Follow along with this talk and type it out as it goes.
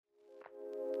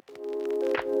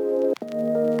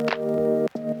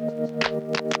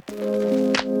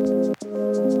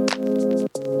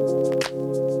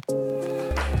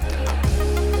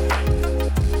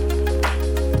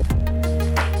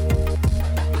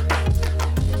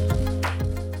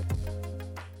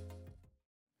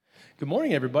Good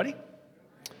morning, everybody.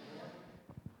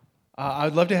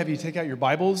 I'd love to have you take out your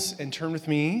Bibles and turn with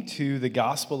me to the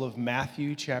Gospel of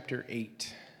Matthew, chapter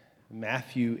 8.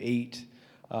 Matthew 8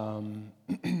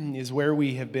 is where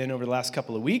we have been over the last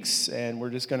couple of weeks, and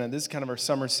we're just this is kind of our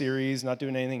summer series, not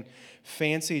doing anything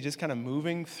fancy, just kind of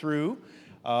moving through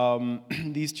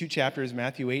these two chapters,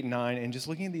 Matthew 8 and 9, and just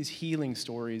looking at these healing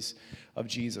stories of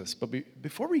Jesus. But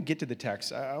before we get to the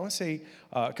text, I want to say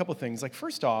a couple of things. Like,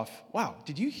 first off, wow,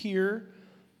 did you hear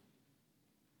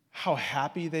how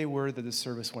happy they were that the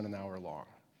service went an hour long?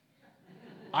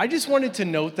 I just wanted to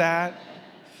note that.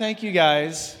 Thank you,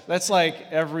 guys. That's like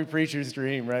every preacher's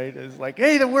dream, right? It's like,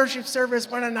 hey, the worship service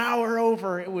went an hour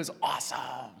over. It was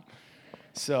awesome.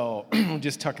 So we'll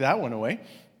just tuck that one away.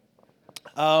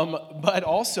 But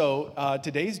also,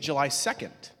 today's July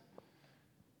 2nd.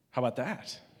 How about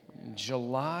that?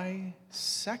 July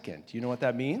 2nd. You know what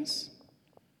that means?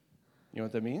 You know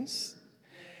what that means?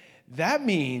 That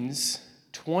means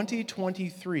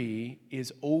 2023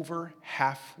 is over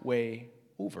halfway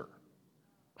over.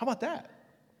 How about that?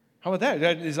 How about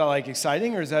that? Is that like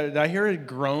exciting, or did I hear a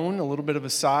groan, a little bit of a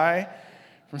sigh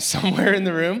from somewhere in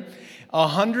the room? I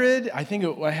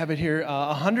have it here,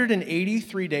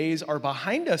 183 days are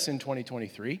behind us in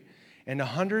 2023, and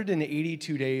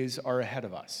 182 days are ahead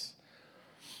of us.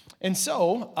 And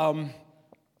so,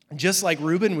 just like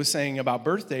Ruben was saying about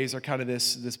birthdays are kind of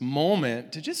this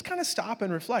moment to just kind of stop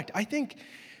and reflect. I think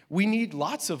we need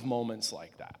lots of moments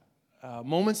like that.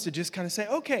 Moments to just kind of say,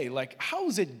 okay, like,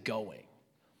 how's it going?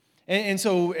 And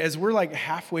so as we're like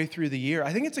halfway through the year,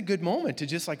 I think it's a good moment to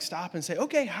just like stop and say,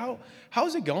 okay,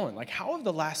 how's it going? Like, how have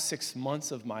the last 6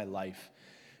 months of my life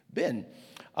been?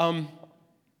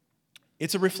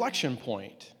 It's a reflection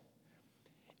point.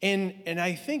 And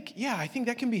I think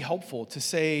that can be helpful to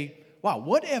say, wow,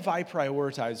 what have I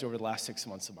prioritized over the last 6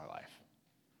 months of my life?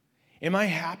 Am I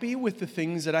happy with the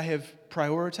things that I have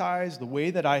prioritized, the way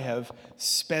that I have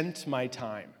spent my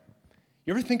time?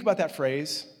 You ever think about that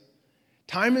phrase?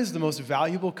 Time is the most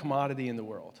valuable commodity in the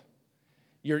world.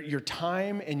 Your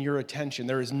time and your attention.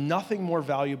 There is nothing more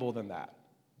valuable than that.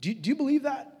 Do you believe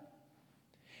that?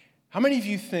 How many of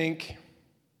you think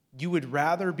you would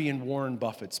rather be in Warren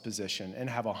Buffett's position and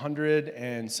have $100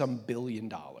 and some billion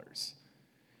dollars?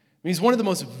 I mean, he's one of the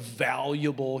most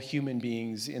valuable human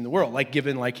beings in the world, like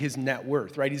given like his net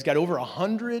worth, right? He's got over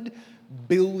 $100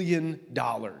 billion.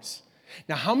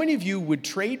 Now, how many of you would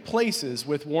trade places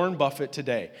with Warren Buffett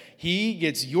today? He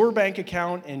gets your bank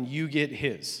account and you get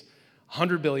his,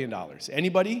 $100 billion.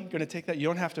 Anybody going to take that? You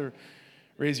don't have to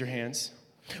raise your hands.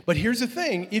 But here's the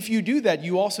thing. If you do that,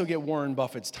 you also get Warren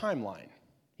Buffett's timeline.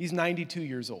 He's 92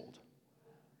 years old.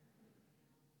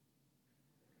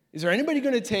 Is there anybody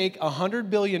going to take $100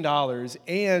 billion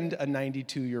and a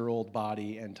 92-year-old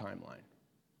body and timeline?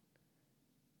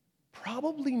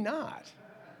 Probably not.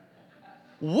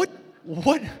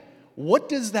 What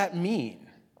does that mean?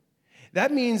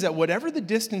 That means that whatever the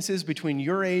distance is between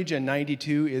your age and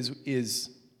 92 is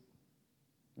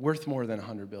worth more than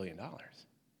 $100 billion.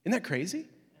 Isn't that crazy?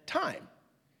 Time.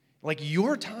 Like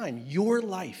your time, your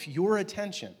life, your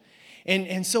attention.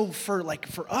 And so for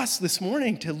us this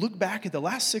morning to look back at the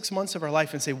last 6 months of our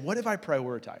life and say, what have I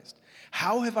prioritized?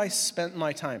 How have I spent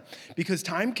my time? Because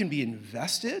time can be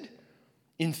invested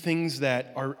in things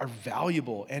that are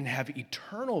valuable and have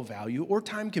eternal value, or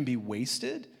time can be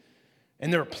wasted.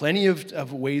 And there are plenty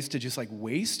of ways to just like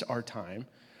waste our time,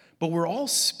 but we're all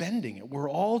spending it. We're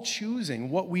all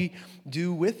choosing what we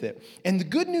do with it. And the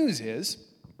good news is,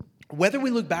 whether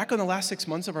we look back on the last 6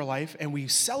 months of our life and we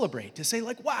celebrate to say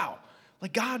like, wow,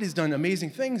 like God has done amazing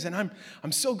things and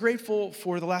I'm so grateful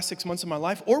for the last 6 months of my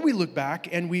life, or we look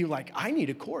back and we like, I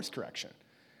need a course correction.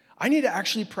 I need to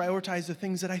actually prioritize the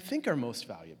things that I think are most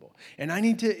valuable. And I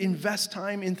need to invest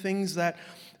time in things that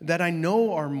I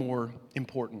know are more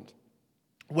important.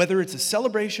 Whether it's a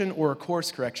celebration or a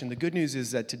course correction, the good news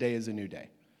is that today is a new day.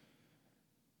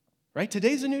 Right?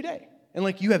 Today's a new day. And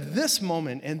like you have this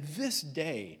moment and this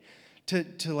day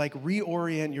to like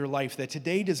reorient your life, that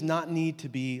today does not need to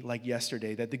be like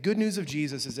yesterday, that the good news of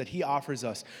Jesus is that he offers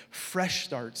us fresh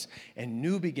starts and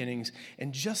new beginnings,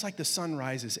 and just like the sun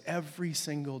rises every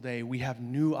single day, we have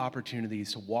new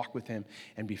opportunities to walk with him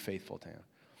and be faithful to him.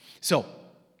 So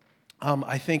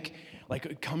I think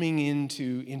like coming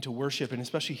into worship, and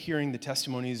especially hearing the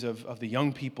testimonies of the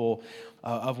young people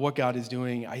of what God is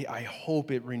doing, I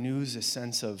hope it renews a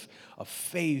sense of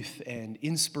faith and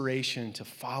inspiration to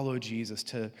follow Jesus,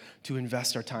 to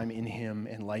invest our time in him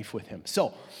and life with him.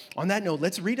 So on that note,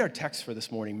 let's read our text for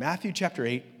this morning. Matthew chapter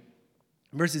 8,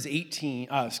 verses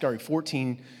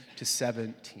 14 to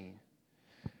 17.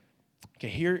 Okay,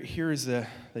 here is the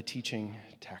teaching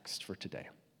text for today.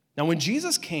 Now, when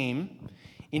Jesus came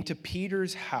into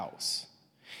Peter's house,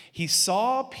 he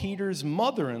saw Peter's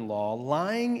mother-in-law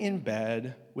lying in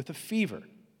bed with a fever.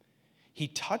 He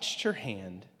touched her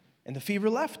hand, and the fever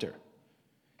left her.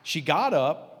 She got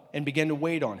up and began to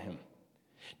wait on him.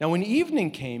 Now, when evening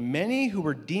came, many who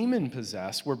were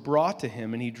demon-possessed were brought to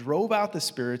him, and he drove out the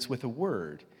spirits with a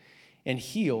word and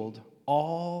healed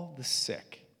all the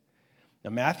sick. Now,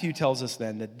 Matthew tells us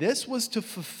then that this was to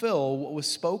fulfill what was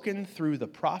spoken through the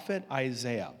prophet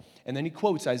Isaiah. And then he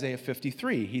quotes Isaiah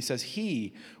 53. He says,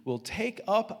 he will take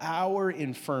up our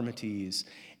infirmities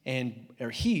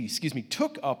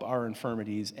took up our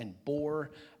infirmities and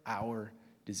bore our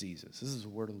diseases. This is the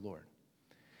word of the Lord.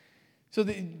 So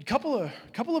the couple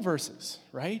of verses,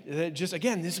 right? That just,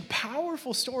 again, this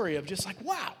powerful story of just like,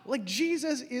 wow, like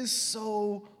Jesus is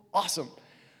so awesome.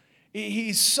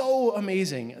 He's so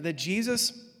amazing that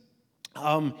Jesus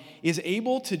is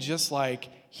able to just like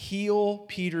heal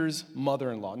Peter's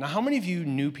mother-in-law. Now, how many of you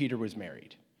knew Peter was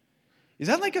married? Is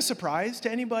that like a surprise to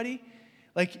anybody?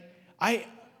 Like,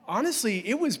 honestly,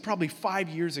 it was probably 5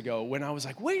 years ago when I was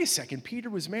like, wait a second, Peter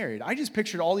was married. I just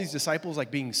pictured all these disciples like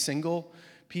being single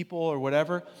people or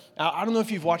whatever. I don't know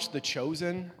if you've watched The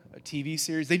Chosen, a TV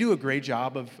series. They do a great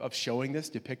job of showing this,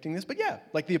 depicting this. But yeah,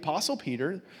 like the Apostle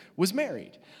Peter was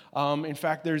married. In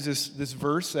fact, there's this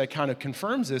verse that kind of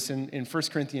confirms this in 1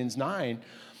 Corinthians 9,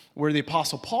 where the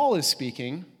Apostle Paul is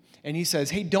speaking, and he says,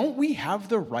 hey, don't we have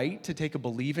the right to take a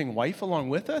believing wife along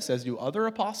with us, as do other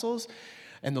apostles?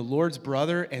 And the Lord's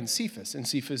brother, and Cephas. And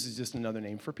Cephas is just another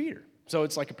name for Peter. So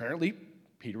it's like apparently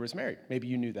Peter was married. Maybe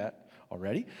you knew that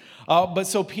already. But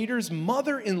so Peter's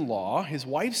mother-in-law, his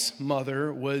wife's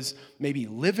mother, was maybe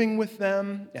living with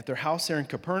them at their house there in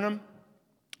Capernaum,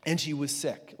 and she was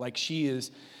sick. Like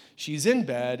she's in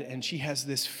bed, and she has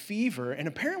this fever, and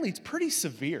apparently it's pretty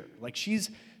severe. Like she's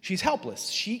helpless.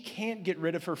 She can't get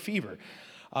rid of her fever.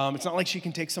 It's not like she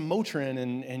can take some Motrin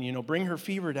and bring her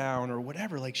fever down or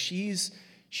whatever. Like she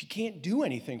can't do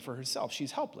anything for herself.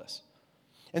 She's helpless.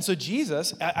 And so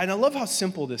Jesus, and I love how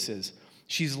simple this is.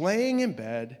 She's laying in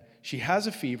bed. She has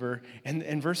a fever.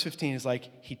 And verse 15 is like,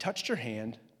 he touched her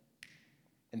hand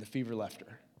and the fever left her.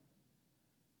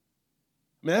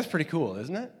 I mean, that's pretty cool,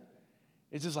 isn't it?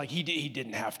 It's just like he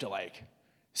didn't have to like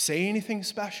say anything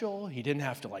special. He didn't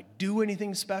have to like do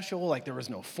anything special. Like there was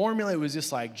no formula. It was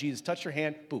just like Jesus touched her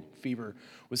hand, boom, fever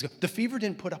was gone. The fever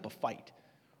didn't put up a fight.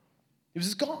 It was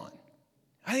just gone.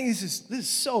 I think this is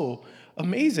so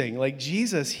amazing. Like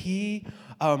Jesus,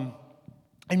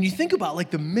 and you think about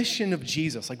like the mission of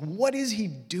Jesus, like what is he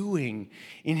doing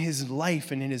in his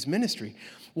life and in his ministry?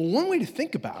 Well, one way to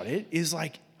think about it is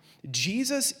like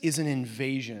Jesus is an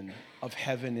invasion of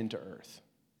heaven into earth.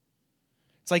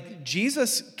 It's like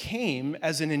Jesus came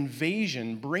as an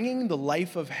invasion, bringing the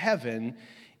life of heaven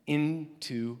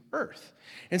into earth.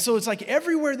 And so it's like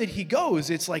everywhere that he goes,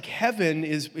 it's like heaven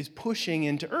is pushing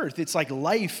into earth. It's like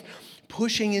life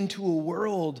pushing into a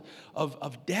world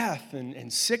of death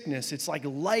and sickness. It's like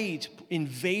light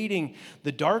invading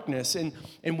the darkness. And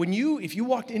if you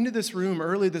walked into this room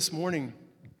early this morning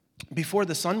before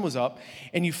the sun was up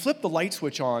and you flip the light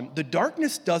switch on, the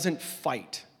darkness doesn't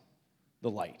fight the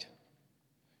light.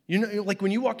 You know, like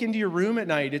when you walk into your room at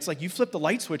night, it's like you flip the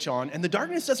light switch on and the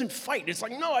darkness doesn't fight. It's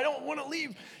like, no, I don't want to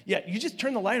leave. Yeah, you just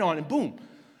turn the light on and boom,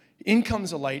 in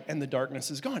comes the light and the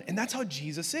darkness is gone. And that's how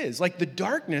Jesus is. Like the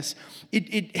darkness,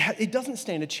 it doesn't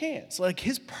stand a chance. Like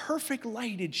his perfect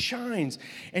light, it shines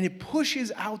and it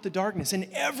pushes out the darkness. And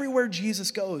everywhere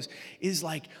Jesus goes is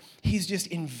like he's just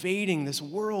invading this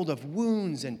world of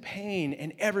wounds and pain.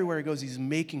 And everywhere he goes, he's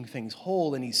making things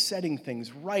whole and he's setting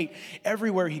things right.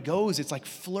 Everywhere he goes, it's like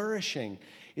flourishing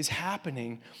is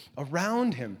happening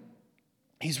around him.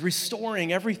 He's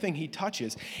restoring everything he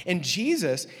touches. And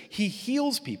Jesus, he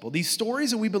heals people. These stories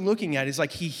that we've been looking at is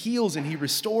like he heals and he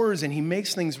restores and he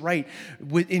makes things right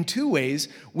in two ways,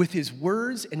 with his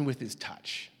words and with his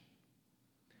touch.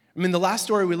 I mean, the last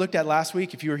story we looked at last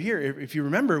week, if you were here, if you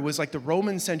remember, was like the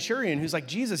Roman centurion who's like,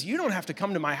 Jesus, you don't have to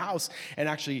come to my house and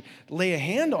actually lay a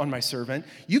hand on my servant.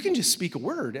 You can just speak a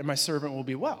word and my servant will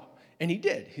be well. And he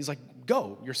did. He's like,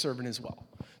 go, your servant is well.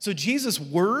 So Jesus'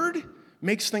 word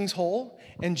makes things whole,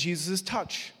 and Jesus'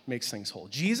 touch makes things whole.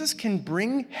 Jesus can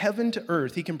bring heaven to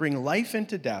earth. He can bring life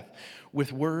into death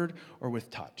with word or with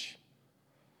touch.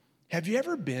 Have you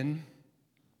ever been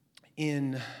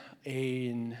in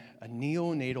a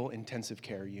neonatal intensive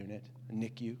care unit, a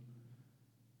NICU,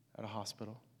 at a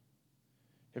hospital?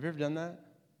 Have you ever done that?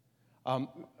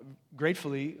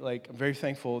 Gratefully, I'm very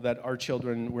thankful that our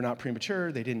children were not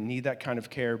premature. They didn't need that kind of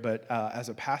care. But as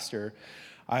a pastor,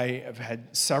 I have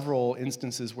had several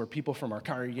instances where people from our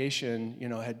congregation,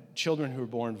 had children who were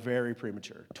born very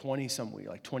premature, 20-some weeks,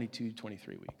 like 22,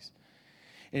 23 weeks.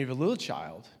 And if a little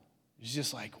child is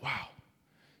just like, wow,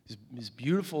 this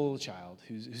beautiful child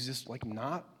who's just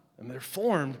not, they're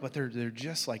formed, but they're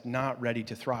just not ready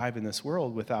to thrive in this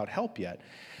world without help yet.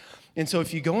 And so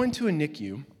if you go into a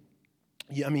NICU,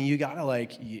 you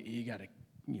gotta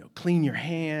clean your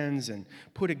hands and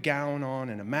put a gown on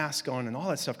and a mask on and all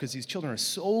that stuff because these children are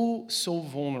so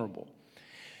vulnerable.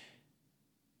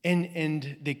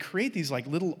 And they create these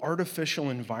little artificial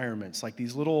environments, like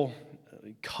these little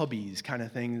cubbies kind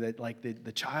of thing that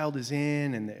the child is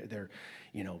in, and they're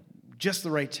just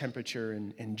the right temperature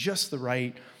and just the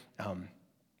right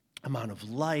amount of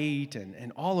light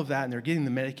and all of that, and they're getting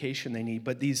the medication they need.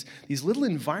 But these little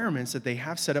environments that they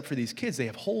have set up for these kids, they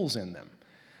have holes in them.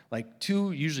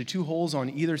 Usually two holes on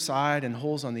either side and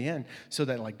holes on the end, so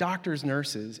that doctors,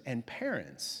 nurses, and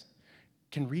parents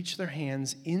can reach their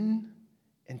hands in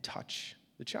and touch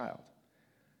the child.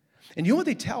 And you know what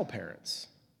they tell parents?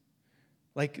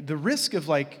 The risk of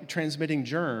transmitting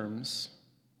germs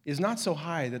is not so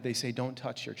high that they say, don't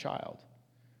touch your child.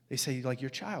 They say, your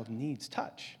child needs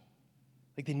touch.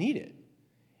 They need it.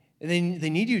 And they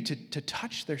need you to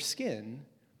touch their skin,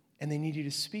 and they need you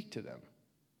to speak to them.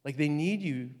 They need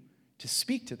you to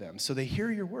speak to them so they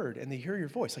hear your word and they hear your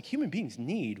voice. Human beings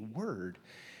need word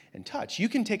and touch. You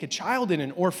can take a child in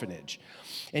an orphanage,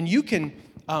 and you can,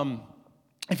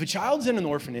 if a child's in an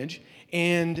orphanage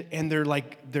and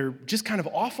they're just kind of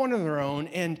off on their own,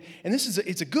 and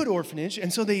it's a good orphanage,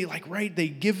 and so they they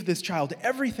give this child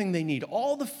everything they need,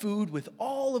 all the food with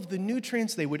all of the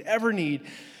nutrients they would ever need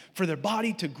for their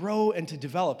body to grow and to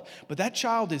develop. But that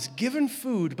child is given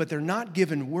food, but they're not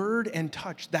given word and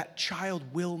touch. That child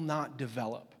will not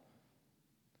develop.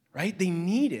 Right? They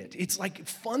need it. It's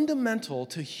fundamental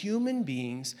to human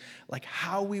beings,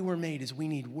 how we were made, is we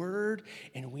need word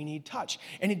and we need touch.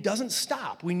 And it doesn't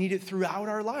stop. We need it throughout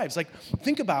our lives.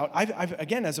 Think about, I've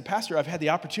again, as a pastor, I've had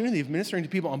the opportunity of ministering to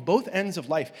people on both ends of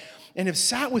life, and have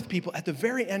sat with people at the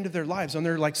very end of their lives on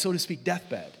their, so to speak,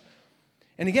 deathbed.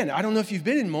 And again, I don't know if you've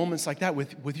been in moments like that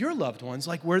with your loved ones,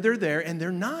 where they're there and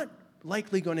they're not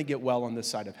likely going to get well on this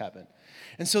side of heaven.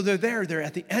 And so they're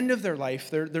at the end of their life.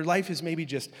 Their life is maybe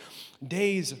just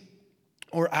days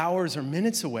or hours or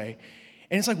minutes away.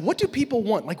 And it's what do people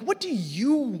want? What do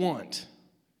you want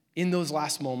in those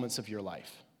last moments of your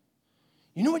life?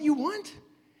 You know what you want?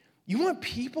 You want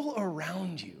people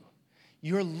around you,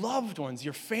 your loved ones,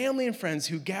 your family and friends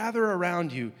who gather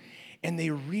around you, and they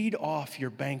read off your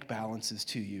bank balances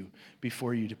to you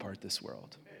before you depart this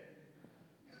world.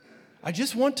 I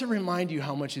just want to remind you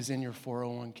how much is in your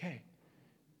 401k.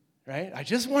 Right? I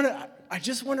just want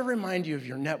to remind you of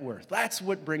your net worth. That's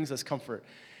what brings us comfort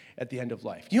at the end of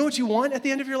life. You know what you want at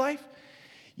the end of your life?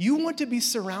 You want to be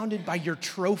surrounded by your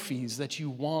trophies that you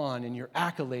won and your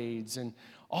accolades and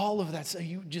all of that. So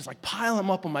you just pile them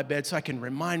up on my bed so I can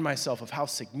remind myself of how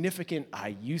significant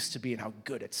I used to be and how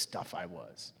good at stuff I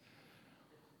was.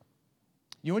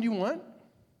 You know what you want?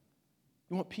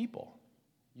 You want people,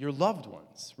 your loved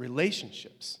ones,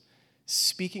 relationships,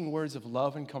 speaking words of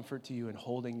love and comfort to you and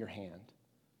holding your hand.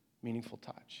 Meaningful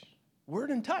touch. Word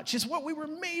and touch is what we were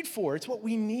made for. It's what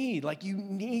we need. You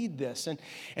need this,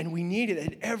 and we need it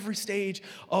at every stage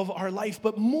of our life.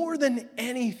 But more than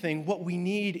anything, what we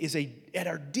need is at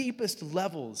our deepest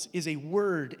levels, is a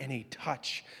word and a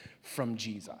touch from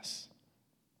Jesus.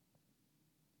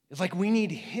 It's we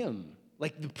need him.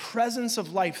 The presence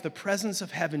of life, the presence of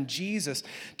heaven, Jesus,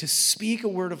 to speak a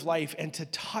word of life and to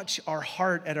touch our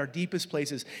heart at our deepest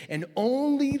places. And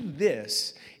only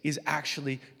this is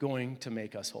actually going to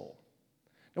make us whole.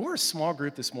 Now, we're a small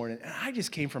group this morning, and I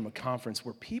just came from a conference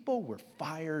where people were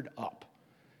fired up.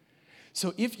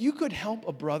 So if you could help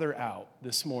a brother out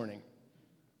this morning,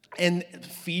 and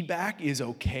feedback is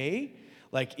okay,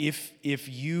 if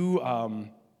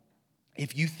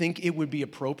you think it would be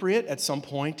appropriate at some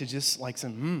point to just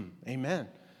say, amen,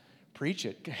 preach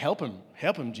it, help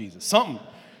him, Jesus,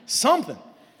 something,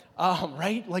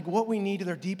 right? What we need at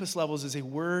our deepest levels is a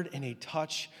word and a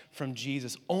touch from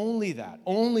Jesus. Only that,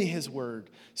 only his word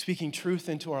speaking truth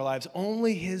into our lives,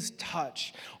 only his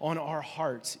touch on our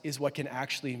hearts is what can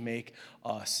actually make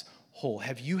us whole.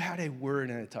 Have you had a word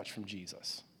and a touch from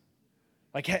Jesus?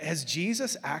 Has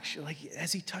Jesus actually,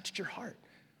 has he touched your heart?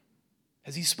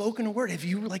 Has he spoken a word? Have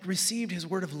you received his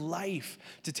word of life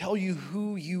to tell you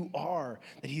who you are,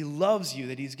 that he loves you,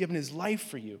 that he's given his life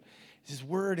for you? His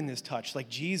word and his touch.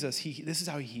 Jesus, this is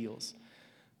how he heals.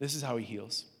 This is how he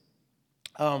heals.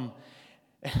 Um,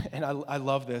 and I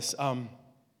love this.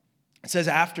 It says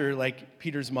after, like,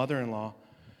 Peter's mother-in-law,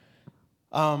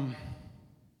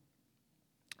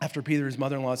 after Peter's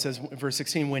mother-in-law, it says in verse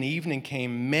 16, when evening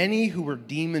came, many who were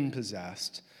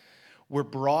demon-possessed were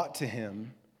brought to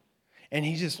him, and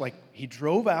he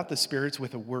drove out the spirits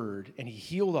with a word, and he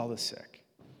healed all the sick.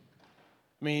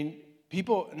 I mean,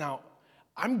 now,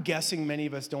 I'm guessing many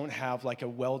of us don't have like a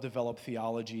well-developed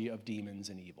theology of demons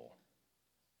and evil,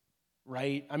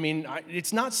 right? I mean,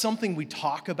 it's not something we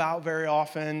talk about very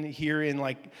often here in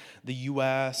like the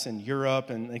U.S. and Europe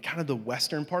and kind of the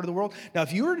Western part of the world. Now,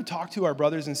 if you were to talk to our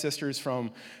brothers and sisters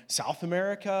from South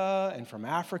America and from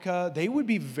Africa, they would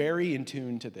be very in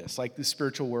tune to this, like the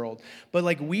spiritual world. But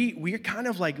like we're kind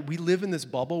of like, we live in this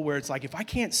bubble where it's like, if I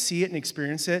can't see it and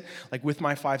experience it, like with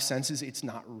my five senses, it's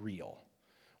not real.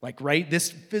 Like, right,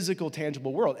 this physical,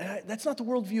 tangible world. And that's not the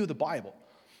worldview of the Bible.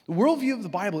 The worldview of the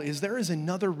Bible is there is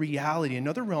another reality,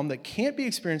 another realm that can't be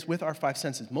experienced with our five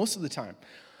senses most of the time.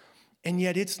 And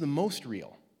yet it's the most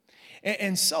real.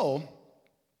 And so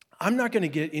I'm not going to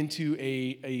get into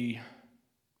a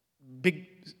big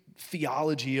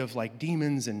theology of like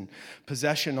demons and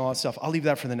possession and all that stuff. I'll leave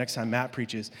that for the next time Matt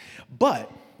preaches.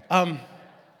 But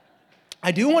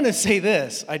I do want to say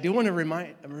this. I do want to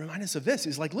remind us of this.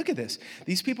 Is like, look at this.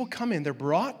 These people come in. They're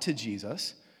brought to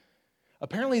Jesus.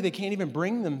 Apparently, they can't even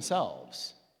bring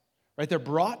themselves. Right? They're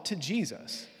brought to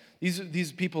Jesus.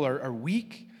 These people are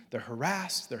weak. They're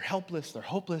harassed. They're helpless. They're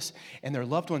hopeless. And their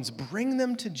loved ones bring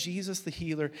them to Jesus, the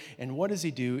healer. And what does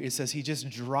he do? It says he just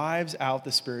drives out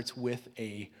the spirits with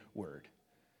a word.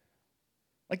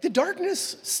 Like the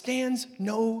darkness stands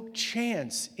no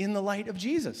chance in the light of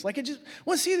Jesus. Like I just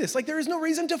want to see this. Like there is no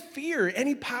reason to fear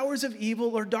any powers of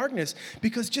evil or darkness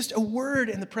because just a word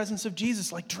in the presence of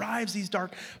Jesus like drives these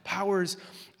dark powers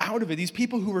out of it. These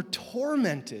people who were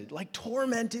tormented, like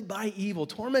tormented by evil,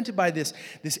 tormented by this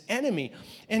enemy.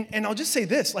 And I'll just say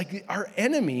this, like our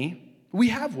enemy, we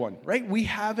have one, right? We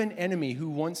have an enemy who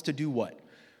wants to do what?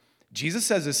 Jesus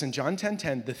says this in John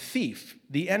 10:10, the thief,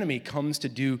 the enemy, comes to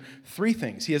do three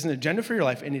things. He has an agenda for your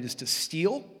life, and it is to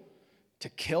steal, to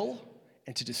kill,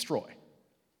 and to destroy.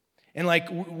 And like,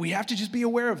 we have to just be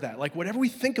aware of that. Like, whatever we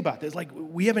think about this, like,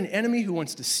 we have an enemy who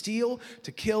wants to steal,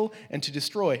 to kill, and to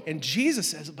destroy. And Jesus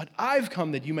says, but I've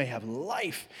come that you may have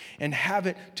life and have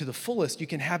it to the fullest. You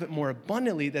can have it more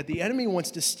abundantly, that the enemy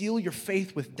wants to steal your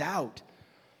faith with doubt.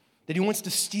 That he wants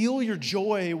to steal your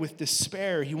joy with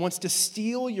despair. He wants to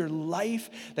steal your life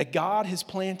that God has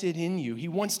planted in you. He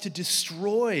wants to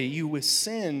destroy you with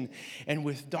sin and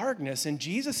with darkness. And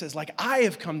Jesus says, like, I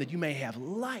have come that you may have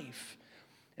life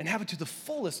and have it to the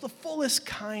fullest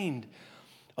kind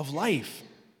of life.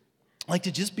 Like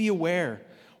to just be aware.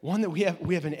 One, that we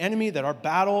have an enemy, that our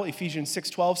battle, Ephesians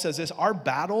 6:12 says this, our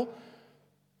battle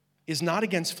is not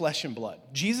against flesh and blood.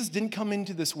 Jesus didn't come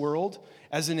into this world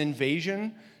as an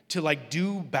invasion to like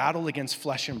do battle against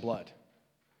flesh and blood.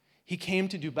 He came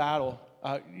to do battle.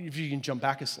 If you can jump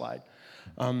back a slide.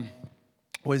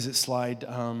 What is it, slide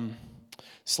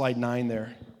 9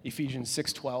 there, Ephesians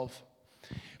 6:12.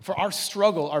 For our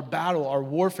struggle, our battle, our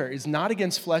warfare is not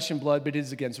against flesh and blood, but it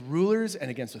is against rulers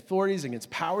and against authorities, against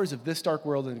powers of this dark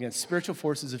world, and against spiritual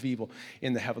forces of evil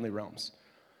in the heavenly realms.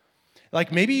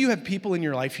 Like maybe you have people in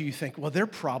your life who you think, well, they're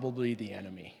probably the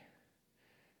enemy,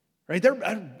 right? They're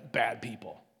bad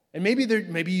people. And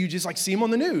maybe you just like see them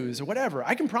on the news or whatever.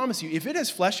 I can promise you, if it has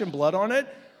flesh and blood on it,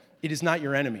 it is not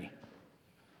your enemy.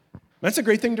 That's a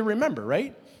great thing to remember,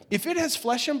 right? If it has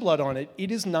flesh and blood on it, it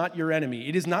is not your enemy.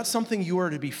 It is not something you are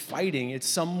to be fighting. It's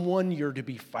someone you're to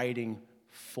be fighting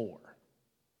for.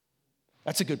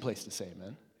 That's a good place to say,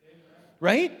 man.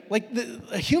 Right? Like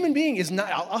a human being is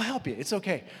not, I'll help you. It's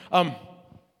okay.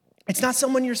 It's not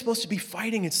someone you're supposed to be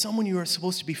fighting. It's someone you are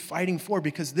supposed to be fighting for,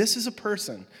 because this is a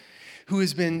person who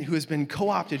has been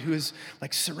co-opted, who has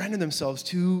like surrendered themselves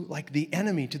to like the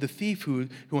enemy, to the thief who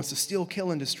wants to steal,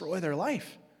 kill, and destroy their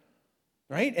life,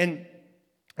 right?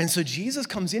 And so Jesus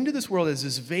comes into this world as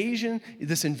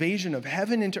this invasion of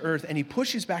heaven into earth, and he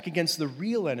pushes back against the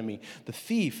real enemy, the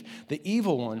thief, the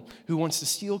evil one who wants to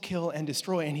steal, kill, and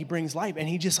destroy, and he brings life, and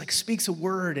he just like speaks a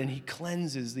word, and he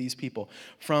cleanses these people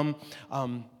from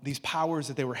these powers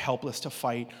that they were helpless to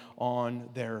fight on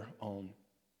their own.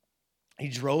 He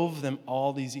drove them,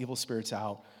 all these evil spirits,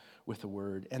 out with the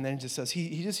word. And then it just says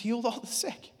he just healed all the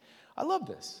sick. I love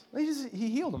this. He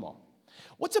healed them all.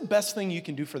 What's the best thing you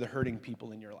can do for the hurting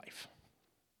people in your life?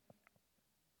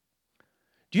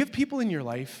 Do you have people in your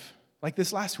life, like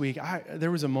this last week, there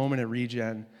was a moment at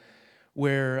Regen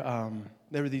where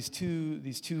there were these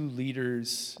two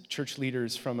leaders, church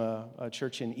leaders from a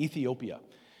church in Ethiopia.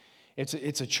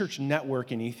 It's a church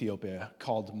network in Ethiopia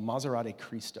called Maserati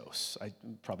Christos. I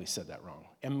probably said that wrong.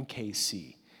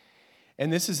 MKC.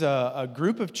 And this is a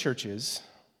group of churches,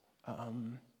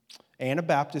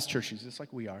 Anabaptist churches, just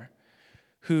like we are,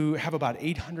 who have about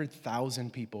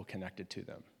 800,000 people connected to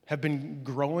them, have been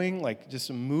growing, like just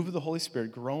a move of the Holy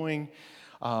Spirit, growing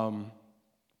and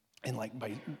like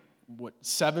by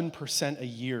 7% a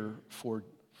year for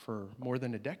more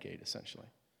than a decade, essentially.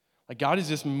 Like God is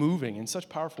just moving in such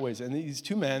powerful ways. And these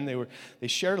two men, they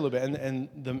shared a little bit.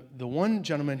 And the one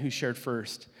gentleman who shared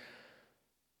first,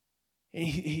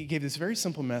 he gave this very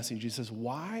simple message. He says,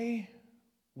 why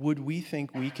would we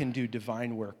think we can do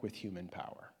divine work with human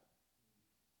power?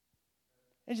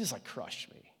 It just like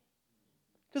crushed me.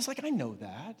 Because like I know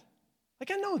that.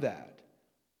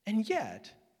 And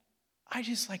yet, I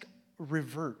just like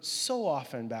revert so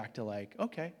often back to like,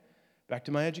 okay, back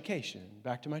to my education,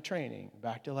 back to my training,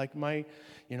 back to like my,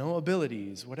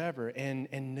 abilities, whatever, and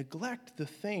neglect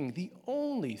the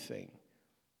only thing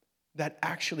that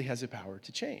actually has the power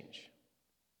to change,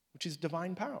 which is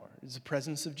divine power, is the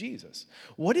presence of Jesus.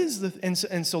 What is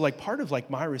and so like part of like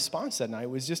my response that night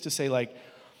was just to say like,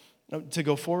 to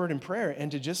go forward in prayer and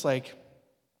to just like,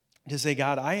 to say,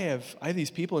 God, I have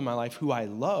these people in my life who I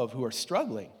love who are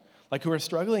struggling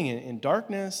in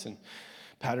darkness and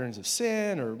patterns of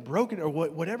sin or broken or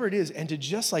whatever it is, and to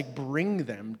just like bring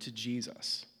them to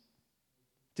Jesus,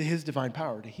 to his divine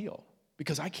power to heal.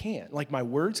 Because I can't. Like my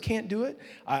words can't do it.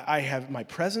 My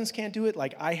presence can't do it.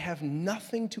 Like I have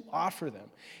nothing to offer them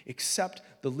except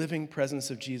the living presence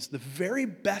of Jesus. The very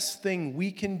best thing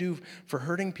we can do for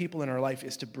hurting people in our life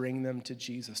is to bring them to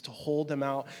Jesus, to hold them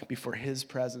out before his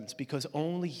presence, because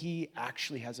only he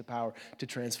actually has the power to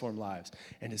transform lives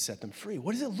and to set them free.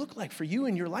 What does it look like for you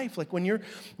in your life? Like when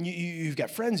you've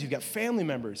got friends, you've got family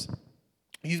members,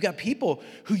 you've got people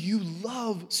who you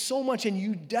love so much and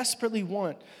you desperately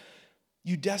want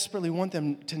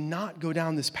them to not go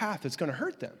down this path that's going to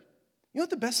hurt them. You know what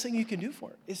the best thing you can do for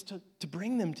them is to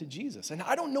bring them to Jesus. And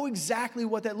I don't know exactly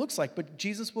what that looks like, but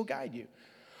Jesus will guide you.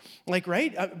 Like,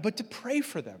 right? But to pray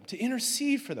for them, to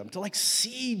intercede for them, to like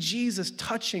see Jesus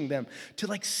touching them, to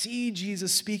like see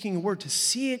Jesus speaking a word, to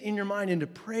see it in your mind and to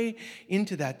pray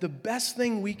into that. The best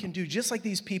thing we can do, just like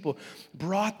these people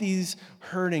brought these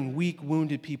hurting, weak,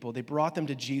 wounded people, they brought them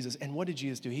to Jesus. And what did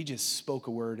Jesus do? He just spoke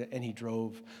a word and he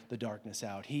drove the darkness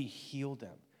out. He healed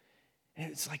them.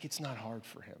 And it's like it's not hard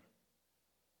for him.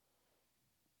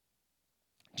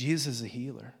 Jesus is a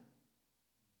healer.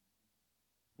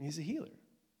 He's a healer.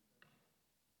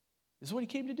 This is what he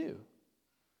came to do.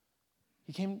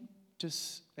 He came to,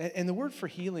 and the word for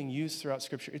healing used throughout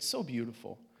Scripture, it's so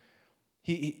beautiful.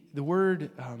 The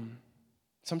word,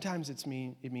 sometimes it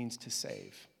means to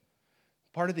save.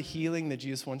 Part of the healing that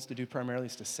Jesus wants to do primarily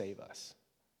is to save us,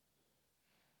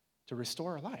 to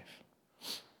restore our life.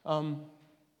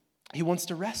 He wants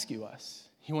to rescue us.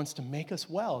 He wants to make us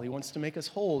well. He wants to make us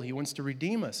whole. He wants to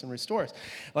redeem us and restore us.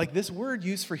 Like this word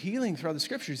used for healing throughout the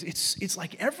Scriptures, it's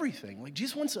like everything. Like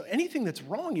Jesus wants anything that's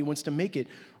wrong, he wants to make it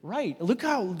right. Look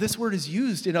how this word is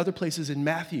used in other places in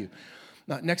Matthew.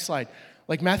 Next slide.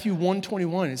 Like Matthew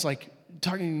 1:21, it's like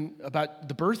talking about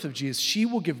the birth of Jesus. She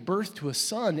will give birth to a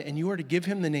son, and you are to give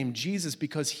him the name Jesus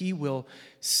because he will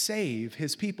save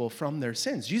his people from their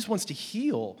sins. Jesus wants to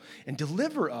heal and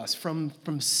deliver us from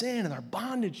sin and our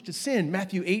bondage to sin.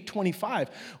 Matthew 8:25.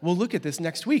 We'll look at this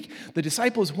next week. The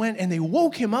disciples went and they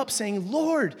woke him up saying,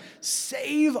 Lord,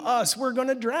 save us. We're going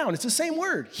to drown. It's the same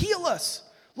word. Heal us.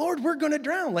 Lord, we're going to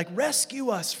drown. Like rescue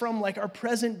us from like our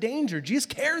present danger. Jesus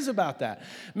cares about that.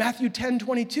 Matthew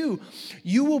 10:22,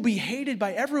 you will be hated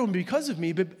by everyone because of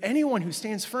me, but anyone who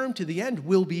stands firm to the end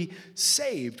will be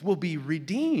saved, will be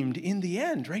redeemed in the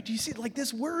end, right? Do you see like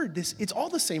this word, it's all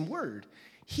the same word,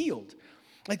 healed.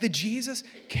 Like that Jesus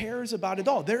cares about it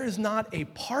all. There is not a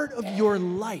part of your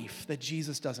life that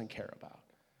Jesus doesn't care about.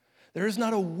 There is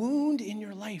not a wound in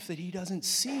your life that he doesn't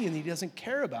see and he doesn't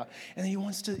care about. And he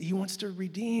wants to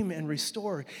redeem and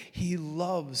restore. He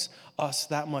loves us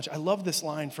that much. I love this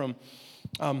line from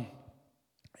a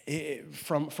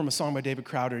song by David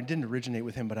Crowder. It didn't originate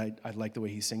with him, but I like the way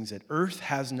he sings it. Earth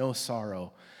has no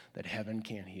sorrow that heaven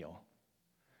can't heal.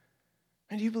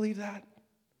 And do you believe that?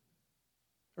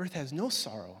 Earth has no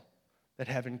sorrow that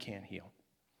heaven can't heal.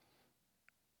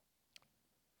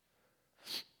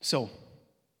 So,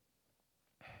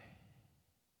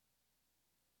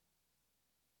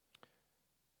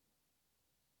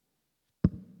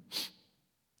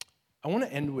 I want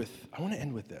to end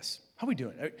with this. How are we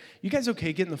doing? You guys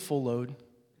okay getting the full load?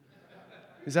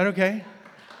 Is that okay?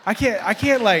 I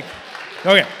can't like,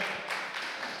 okay.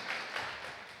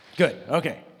 Good,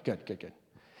 okay, good.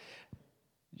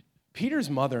 Peter's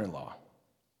mother-in-law,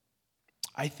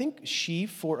 I think she,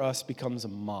 for us, becomes a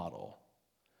model,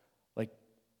 like,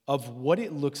 of what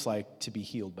it looks like to be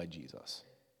healed by Jesus.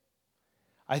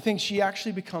 I think she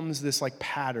actually becomes this, like,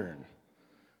 pattern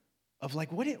of,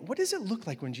 like, what does it look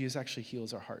like when Jesus actually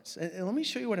heals our hearts? And let me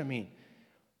show you what I mean.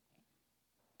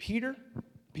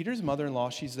 Peter's mother-in-law,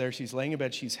 she's there, she's laying in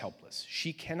bed, she's helpless.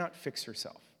 She cannot fix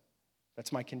herself.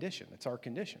 That's my condition. That's our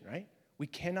condition, right? We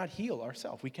cannot heal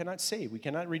ourselves. We cannot save. We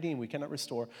cannot redeem. We cannot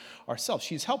restore ourselves.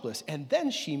 She's helpless. And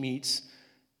then she meets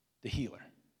the healer.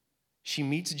 She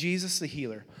meets Jesus, the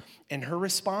healer. And her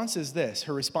response is this.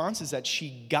 Her response is that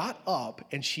she got up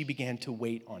and she began to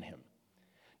wait on him.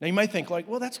 Now you might think, like,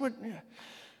 well, that's what... Yeah.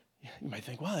 You might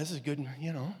think, wow, this is a good,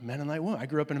 Mennonite woman. I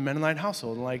grew up in a Mennonite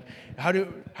household. And like, how do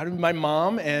my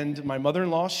mom and my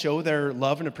mother-in-law show their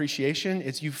love and appreciation?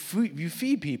 It's you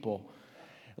feed people.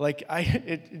 Like,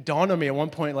 it dawned on me at one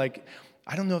point, like,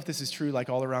 I don't know if this is true, like,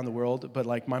 all around the world, but,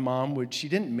 like, my mom she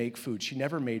didn't make food. She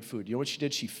never made food. You know what she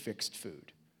did? She fixed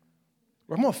food.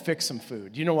 Or I'm going to fix some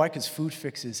food. You know why? Because food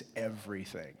fixes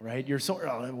everything, right?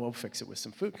 We'll fix it with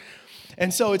some food.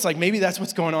 And so it's like, maybe that's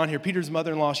what's going on here. Peter's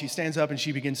mother-in-law, she stands up and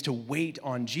she begins to wait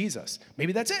on Jesus.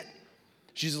 Maybe that's it.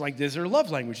 She's like, this is her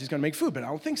love language. She's going to make food, but I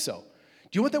don't think so.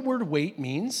 Do you know what that word wait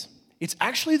means? It's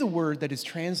actually the word that is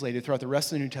translated throughout the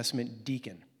rest of the New Testament,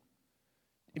 deacon.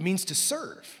 It means to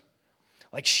serve.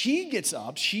 Like, she gets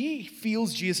up, she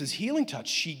feels Jesus' healing touch.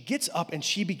 She gets up and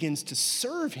she begins to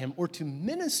serve him or to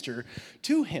minister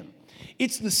to him.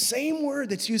 It's the same word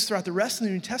that's used throughout the rest of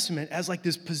the New Testament as like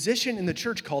this position in the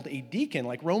church called a deacon.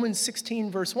 Like Romans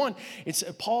 16, verse 1,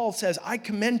 Paul says, I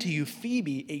commend to you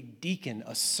Phoebe, a deacon,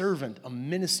 a servant, a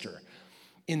minister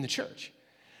in the church.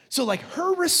 So like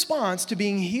her response to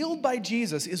being healed by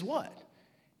Jesus is what?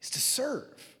 Is to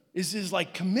serve. Is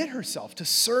like commit herself to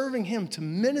serving him, to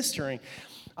ministering,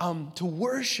 to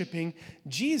worshiping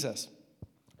Jesus.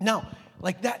 Now,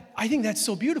 like that, I think that's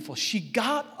so beautiful. She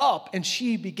got up and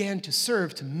she began to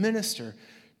serve, to minister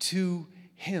to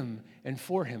him and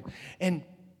for him. And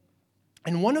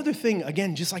one other thing,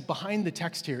 again, just like behind the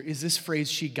text here, is this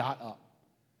phrase, she got up.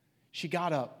 She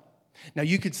got up. Now,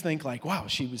 you could think like, wow,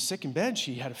 she was sick in bed,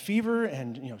 she had a fever,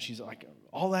 and she's like,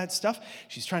 all that stuff.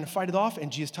 She's trying to fight it off,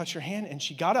 and Jesus touched her hand, and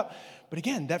she got up. But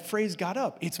again, that phrase, got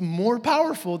up, it's more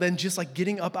powerful than just like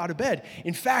getting up out of bed.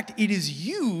 In fact, it is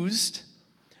used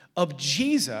of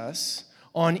Jesus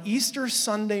on Easter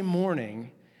Sunday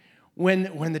morning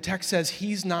when the text says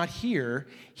he's not here,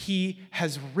 he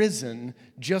has risen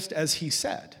just as he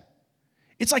said.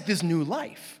 It's like this new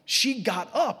life. She got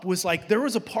up, was like there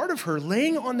was a part of her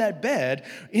laying on that bed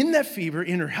in that fever,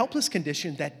 in her helpless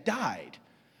condition that died.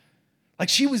 Like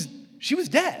she was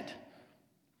dead.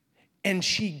 And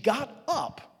she got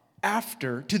up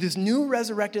to this new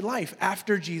resurrected life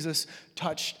after Jesus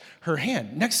touched her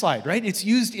hand. Next slide, right? It's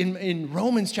used in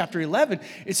Romans chapter 11.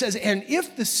 It says, and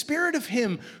if the spirit of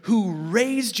him who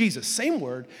raised Jesus, same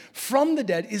word, from the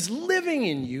dead is living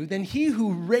in you, then he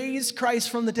who raised Christ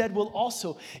from the dead will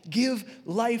also give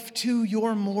life to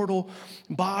your mortal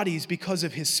bodies because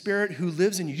of his spirit who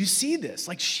lives in you. You see this?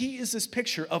 Like she is this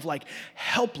picture of like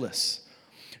helpless,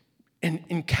 an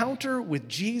encounter with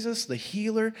Jesus, the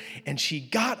healer, and she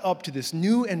got up to this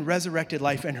new and resurrected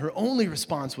life, and her only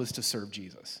response was to serve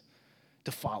Jesus,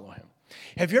 to follow him.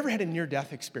 Have you ever had a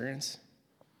near-death experience?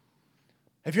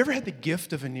 Have you ever had the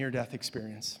gift of a near-death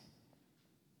experience?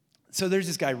 So there's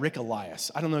this guy, Rick Elias.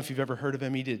 I don't know if you've ever heard of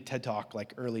him. He did a TED Talk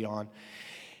like early on.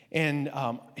 And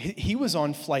he was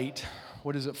on flight,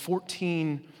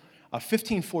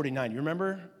 1549. You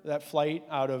remember that flight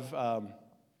out of...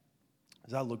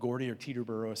 is that LaGuardia or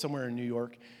Teterboro, somewhere in New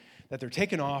York, that they're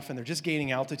taking off and they're just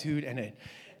gaining altitude and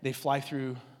they fly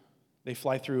through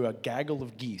a gaggle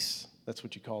of geese. That's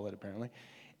what you call it, apparently.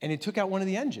 And it took out one of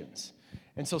the engines.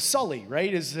 And so Sully,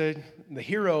 right, is the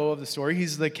hero of the story.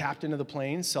 He's the captain of the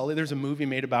plane. Sully, there's a movie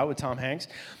made about with Tom Hanks.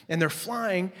 And they're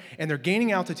flying and they're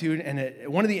gaining altitude and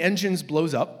one of the engines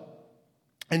blows up.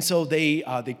 And so they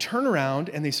turn around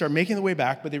and they start making their way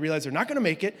back, but they realize they're not going to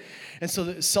make it. And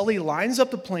so Sully lines up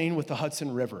the plane with the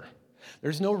Hudson River.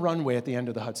 There's no runway at the end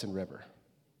of the Hudson River.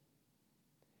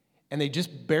 And they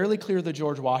just barely clear the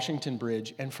George Washington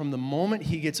Bridge. And from the moment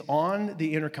he gets on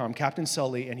the intercom, Captain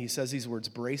Sully, and he says these words,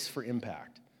 brace for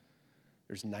impact,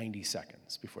 there's 90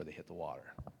 seconds before they hit the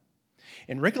water.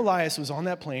 And Rick Elias was on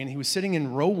that plane. He was sitting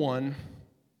in row 1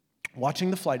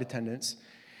 watching the flight attendants.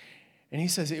 And he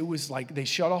says it was like they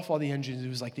shut off all the engines. It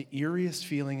was like the eeriest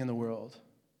feeling in the world.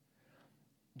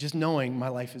 Just knowing my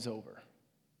life is over.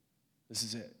 This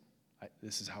is it.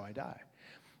 This is how I die.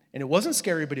 And it wasn't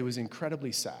scary, but it was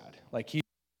incredibly sad. Like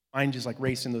Mind just like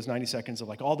raced in those 90 seconds of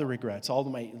like all the regrets, all the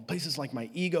my places like my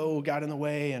ego got in the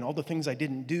way and all the things I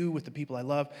didn't do with the people I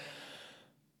love.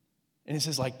 And it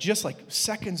says like just like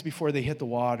seconds before they hit the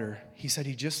water, he said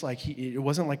it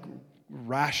wasn't like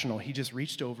rational. He just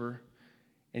reached over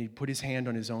and he put his hand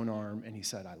on his own arm and he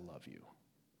said, "I love you."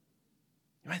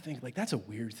 And I think like that's a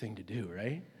weird thing to do,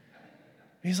 right?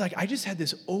 He's like, I just had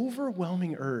this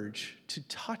overwhelming urge to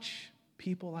touch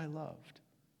people I loved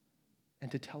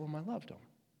and to tell them I loved them.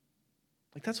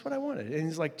 Like, that's what I wanted. And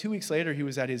he's like, 2 weeks later, he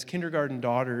was at his kindergarten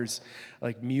daughter's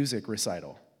like music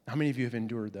recital. How many of you have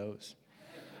endured those?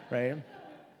 Right?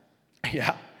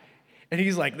 Yeah. And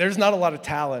he's like, there's not a lot of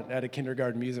talent at a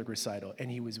kindergarten music recital. And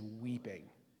he was weeping.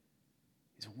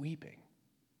 He's weeping.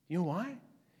 You know why?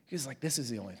 He's like, this is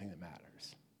the only thing that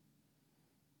matters.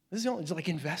 This is the only, it's like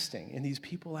investing in these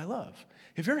people I love.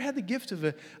 Have you ever had the gift of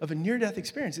a near-death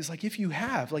experience? It's like if you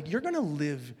have, like you're going to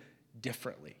live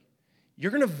differently.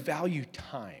 You're going to value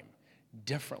time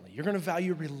differently. You're going to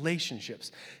value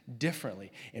relationships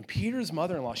differently. And Peter's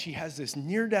mother-in-law, she has this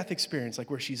near-death experience, like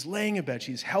where she's laying in bed,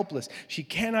 she's helpless, she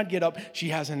cannot get up, she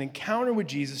has an encounter with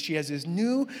Jesus, she has this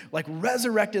new, like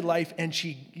resurrected life, and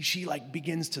she like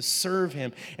begins to serve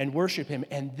him and worship him.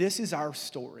 And this is our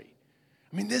story.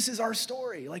 I mean, this is our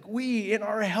story. Like we, in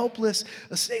our helpless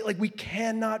state, like we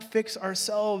cannot fix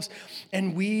ourselves.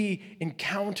 And we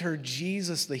encounter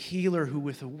Jesus, the healer, who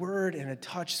with a word and a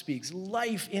touch speaks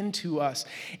life into us.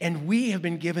 And we have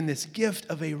been given this gift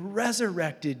of a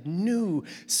resurrected, new,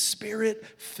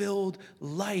 spirit-filled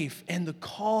life. And the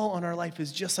call on our life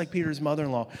is just like Peter's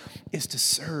mother-in-law, is to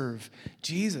serve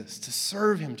Jesus, to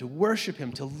serve him, to worship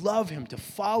him, to love him, to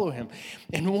follow him.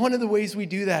 And one of the ways we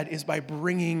do that is by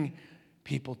bringing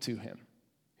people to him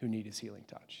who need his healing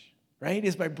touch, right?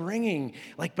 Is by bringing,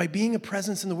 like by being a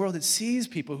presence in the world that sees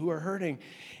people who are hurting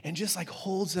and just like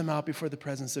holds them out before the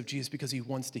presence of Jesus because he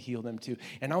wants to heal them too.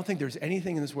 And I don't think there's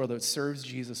anything in this world that serves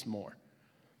Jesus more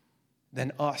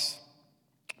than us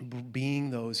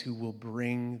being those who will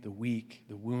bring the weak,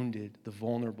 the wounded, the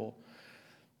vulnerable,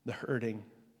 the hurting,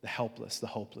 the helpless, the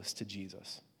hopeless to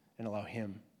Jesus and allow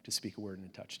him to speak a word and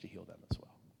a touch to heal them as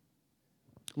well.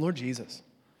 Lord Jesus,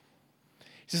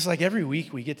 it's just like every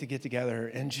week we get together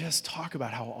and just talk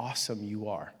about how awesome you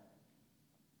are.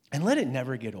 And let it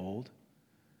never get old.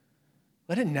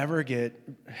 Let it never get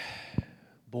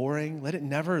boring. Let it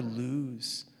never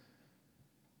lose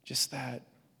just that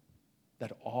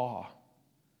awe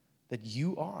that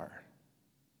you are,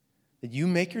 that you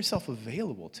make yourself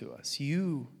available to us.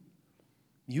 You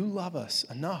love us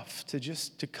enough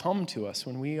to come to us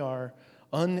when we are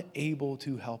unable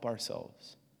to help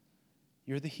ourselves.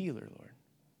 You're the healer, Lord.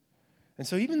 And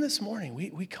so even this morning,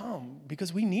 we come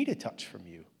because we need a touch from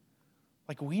you.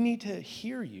 Like we need to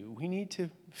hear you. We need to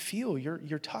feel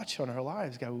your touch on our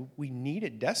lives, God. We need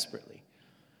it desperately.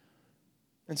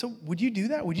 And so would you do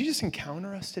that? Would you just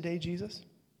encounter us today, Jesus?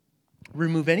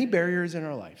 Remove any barriers in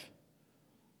our life.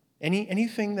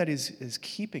 Anything that is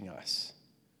keeping us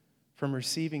from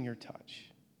receiving your touch.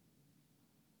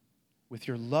 With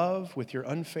your love, with your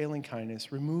unfailing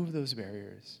kindness, remove those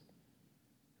barriers.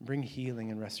 Bring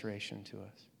healing and restoration to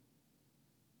us.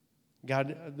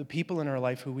 God, the people in our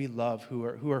life who we love, who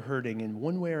are hurting in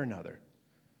one way or another,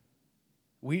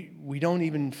 we don't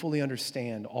even fully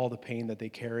understand all the pain that they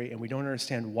carry, and we don't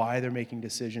understand why they're making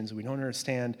decisions. We don't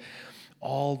understand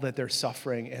all that they're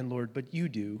suffering, and Lord, but you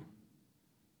do.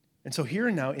 And so here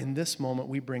and now, in this moment,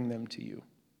 we bring them to you.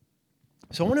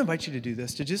 So I want to invite you to do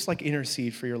this, to just like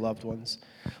intercede for your loved ones.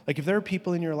 Like if there are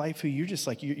people in your life who you're just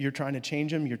like, you're trying to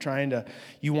change them,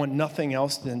 you want nothing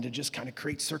else than to just kind of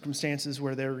create circumstances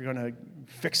where they're going to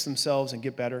fix themselves and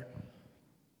get better.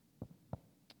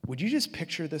 Would you just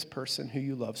picture this person who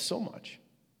you love so much?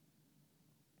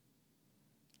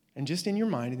 And just in your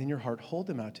mind and in your heart, hold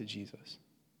them out to Jesus.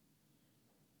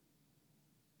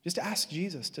 Just ask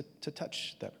Jesus to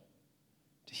touch them,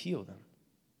 to heal them.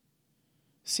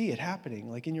 See it happening,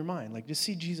 like in your mind. Like just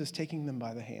see Jesus taking them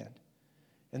by the hand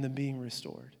and them being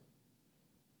restored.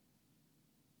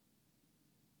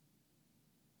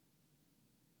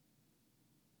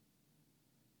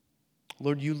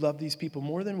 Lord, you love these people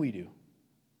more than we do.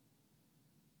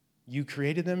 You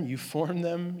created them, you formed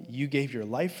them, you gave your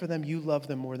life for them, you love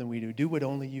them more than we do. Do what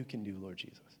only you can do, Lord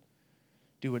Jesus.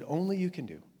 Do what only you can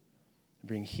do.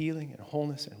 Bring healing and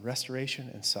wholeness and restoration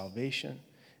and salvation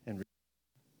and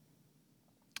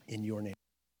in your name.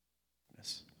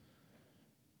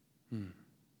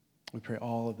 We pray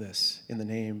all of this in the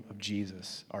name of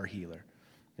Jesus, our healer.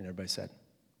 And everybody said,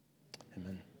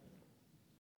 amen.